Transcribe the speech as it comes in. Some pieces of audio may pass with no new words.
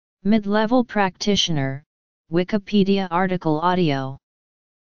Mid-level practitioner, Wikipedia article audio.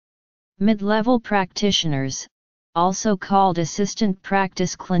 Mid-level practitioners, also called assistant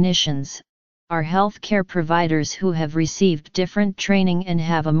practice clinicians, are healthcare providers who have received different training and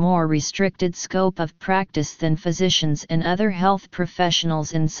have a more restricted scope of practice than physicians and other health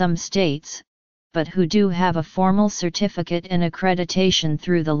professionals in some states, but who do have a formal certificate and accreditation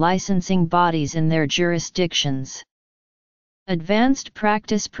through the licensing bodies in their jurisdictions. Advanced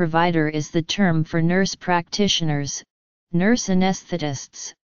practice provider is the term for nurse practitioners, nurse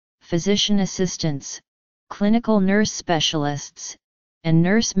anesthetists, physician assistants, clinical nurse specialists, and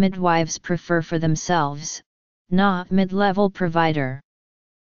nurse midwives prefer for themselves, not mid-level provider.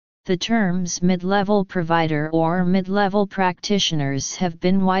 The terms mid-level provider or mid-level practitioners have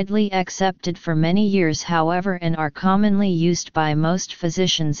been widely accepted for many years, however, and are commonly used by most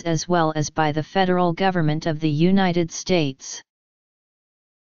physicians as well as by the federal government of the United States.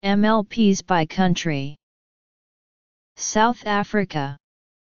 MLPs by country: South Africa,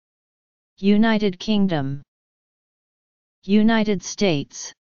 United Kingdom, United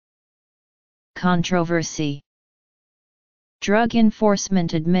States. Controversy: Drug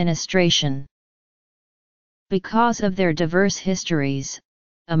Enforcement Administration. Because of their diverse histories,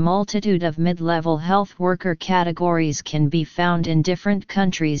 a multitude of mid-level health worker categories can be found in different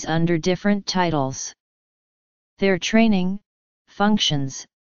countries under different titles. Their training, functions,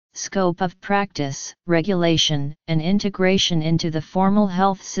 scope of practice, regulation, and integration into the formal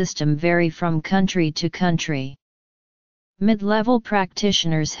health system vary from country to country. Mid-level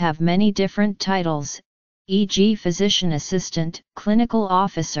practitioners have many different titles, e.g. physician assistant, clinical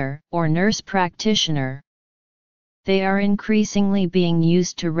officer, or nurse practitioner. They are increasingly being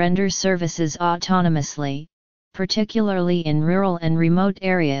used to render services autonomously, particularly in rural and remote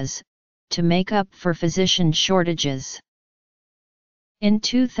areas, to make up for physician shortages. In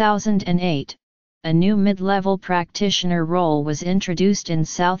 2008, a new mid-level practitioner role was introduced in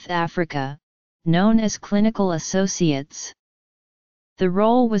South Africa, known as clinical associates. The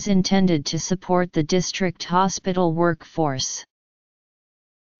role was intended to support the district hospital workforce.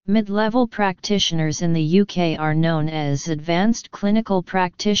 Mid-level practitioners in the UK are known as advanced clinical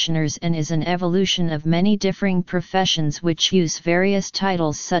practitioners and is an evolution of many differing professions which use various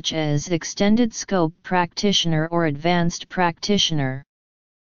titles such as extended scope practitioner or advanced practitioner.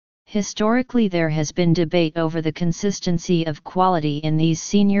 Historically, there has been debate over the consistency of quality in these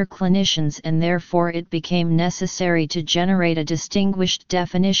senior clinicians, and therefore it became necessary to generate a distinguished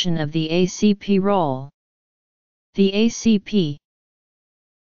definition of the ACP role. The ACP.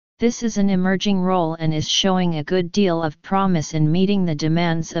 This is an emerging role and is showing a good deal of promise in meeting the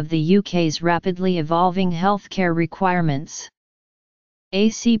demands of the UK's rapidly evolving healthcare requirements.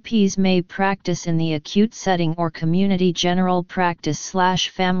 ACPs may practice in the acute setting or community general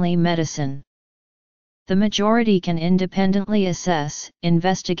practice/family medicine. The majority can independently assess,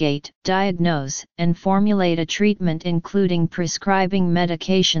 investigate, diagnose, and formulate a treatment, including prescribing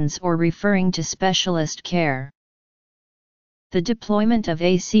medications or referring to specialist care. The deployment of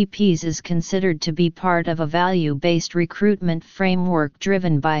ACPs is considered to be part of a value-based recruitment framework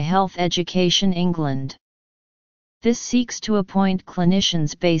driven by Health Education England. This seeks to appoint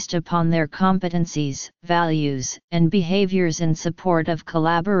clinicians based upon their competencies, values, and behaviors in support of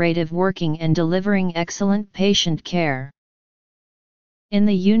collaborative working and delivering excellent patient care. In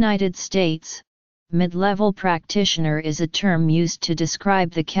the United States, mid-level practitioner is a term used to describe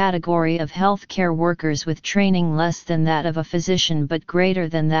the category of healthcare workers with training less than that of a physician but greater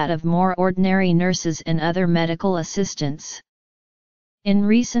than that of more ordinary nurses and other medical assistants. In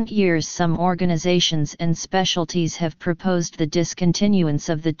recent years, some organizations and specialties have proposed the discontinuance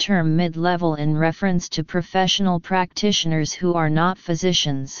of the term mid-level in reference to professional practitioners who are not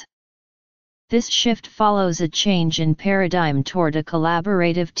physicians. This shift follows a change in paradigm toward a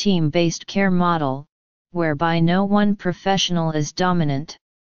collaborative team-based care model, whereby no one professional is dominant.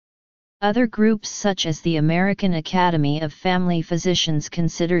 Other groups such as the American Academy of Family Physicians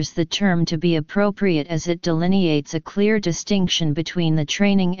considers the term to be appropriate as it delineates a clear distinction between the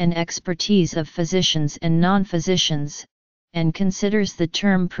training and expertise of physicians and non-physicians, and considers the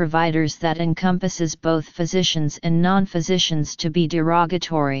term providers that encompasses both physicians and non-physicians to be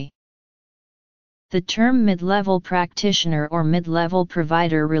derogatory. The term mid-level practitioner or mid-level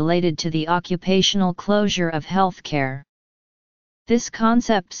provider related to the occupational closure of healthcare. This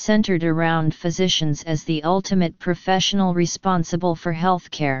concept centered around physicians as the ultimate professional responsible for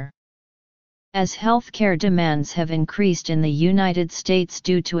healthcare. As healthcare demands have increased in the United States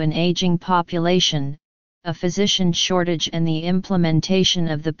due to an aging population, a physician shortage and the implementation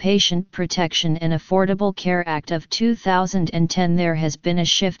of the Patient Protection and Affordable Care Act of 2010, there has been a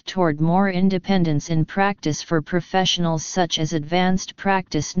shift toward more independence in practice for professionals such as advanced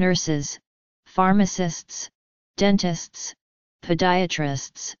practice nurses, pharmacists, dentists,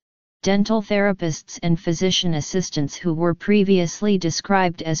 podiatrists, dental therapists and physician assistants who were previously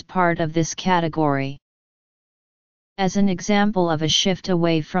described as part of this category. As an example of a shift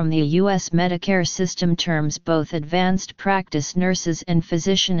away from the U.S. Medicare system terms both advanced practice nurses and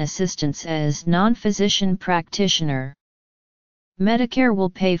physician assistants as non-physician practitioner. Medicare will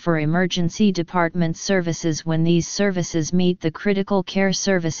pay for emergency department services when these services meet the critical care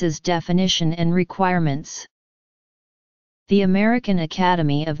services definition and requirements. The American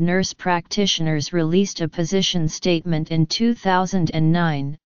Academy of Nurse Practitioners released a position statement in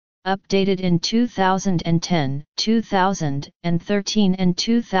 2009, updated in 2010, 2013 and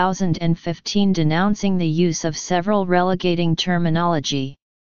 2015, denouncing the use of several relegating terminology.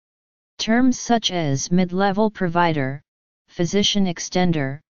 Terms such as mid-level provider, physician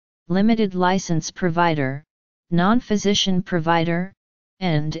extender, limited license provider, non-physician provider,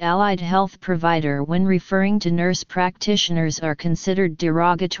 and allied health provider when referring to nurse practitioners are considered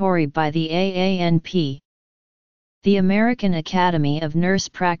derogatory by the AANP. The American Academy of Nurse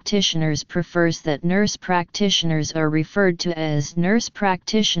Practitioners prefers that nurse practitioners are referred to as nurse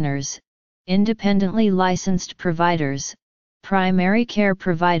practitioners, independently licensed providers, primary care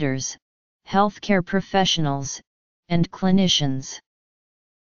providers, healthcare professionals, and clinicians.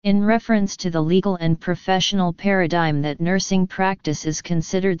 In reference to the legal and professional paradigm that nursing practice is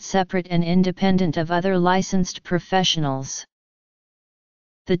considered separate and independent of other licensed professionals.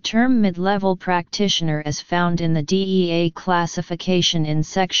 The term mid-level practitioner is found in the DEA classification in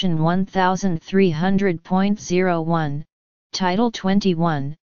Section 1300.01, Title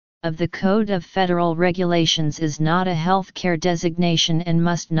 21, of the Code of Federal Regulations is not a healthcare designation and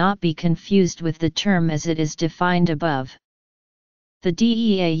must not be confused with the term as it is defined above. The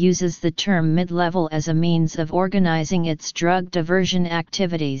DEA uses the term mid-level as a means of organizing its drug diversion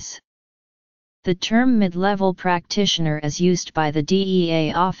activities. The term mid-level practitioner as used by the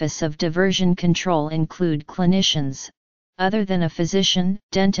DEA Office of Diversion Control include clinicians, other than a physician,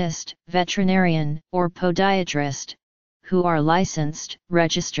 dentist, veterinarian, or podiatrist, who are licensed,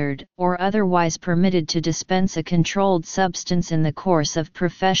 registered, or otherwise permitted to dispense a controlled substance in the course of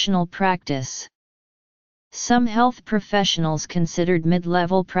professional practice. Some health professionals considered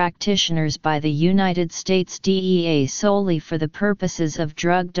mid-level practitioners by the United States DEA solely for the purposes of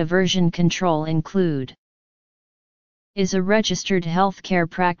drug diversion control include: is a registered healthcare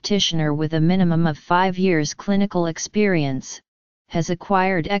practitioner with a minimum of 5 years clinical experience, has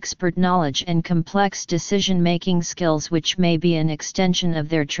acquired expert knowledge and complex decision-making skills which may be an extension of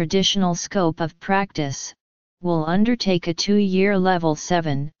their traditional scope of practice, will undertake a 2-year Level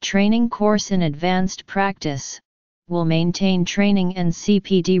 7 training course in advanced practice, will maintain training and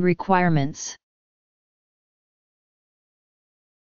CPD requirements.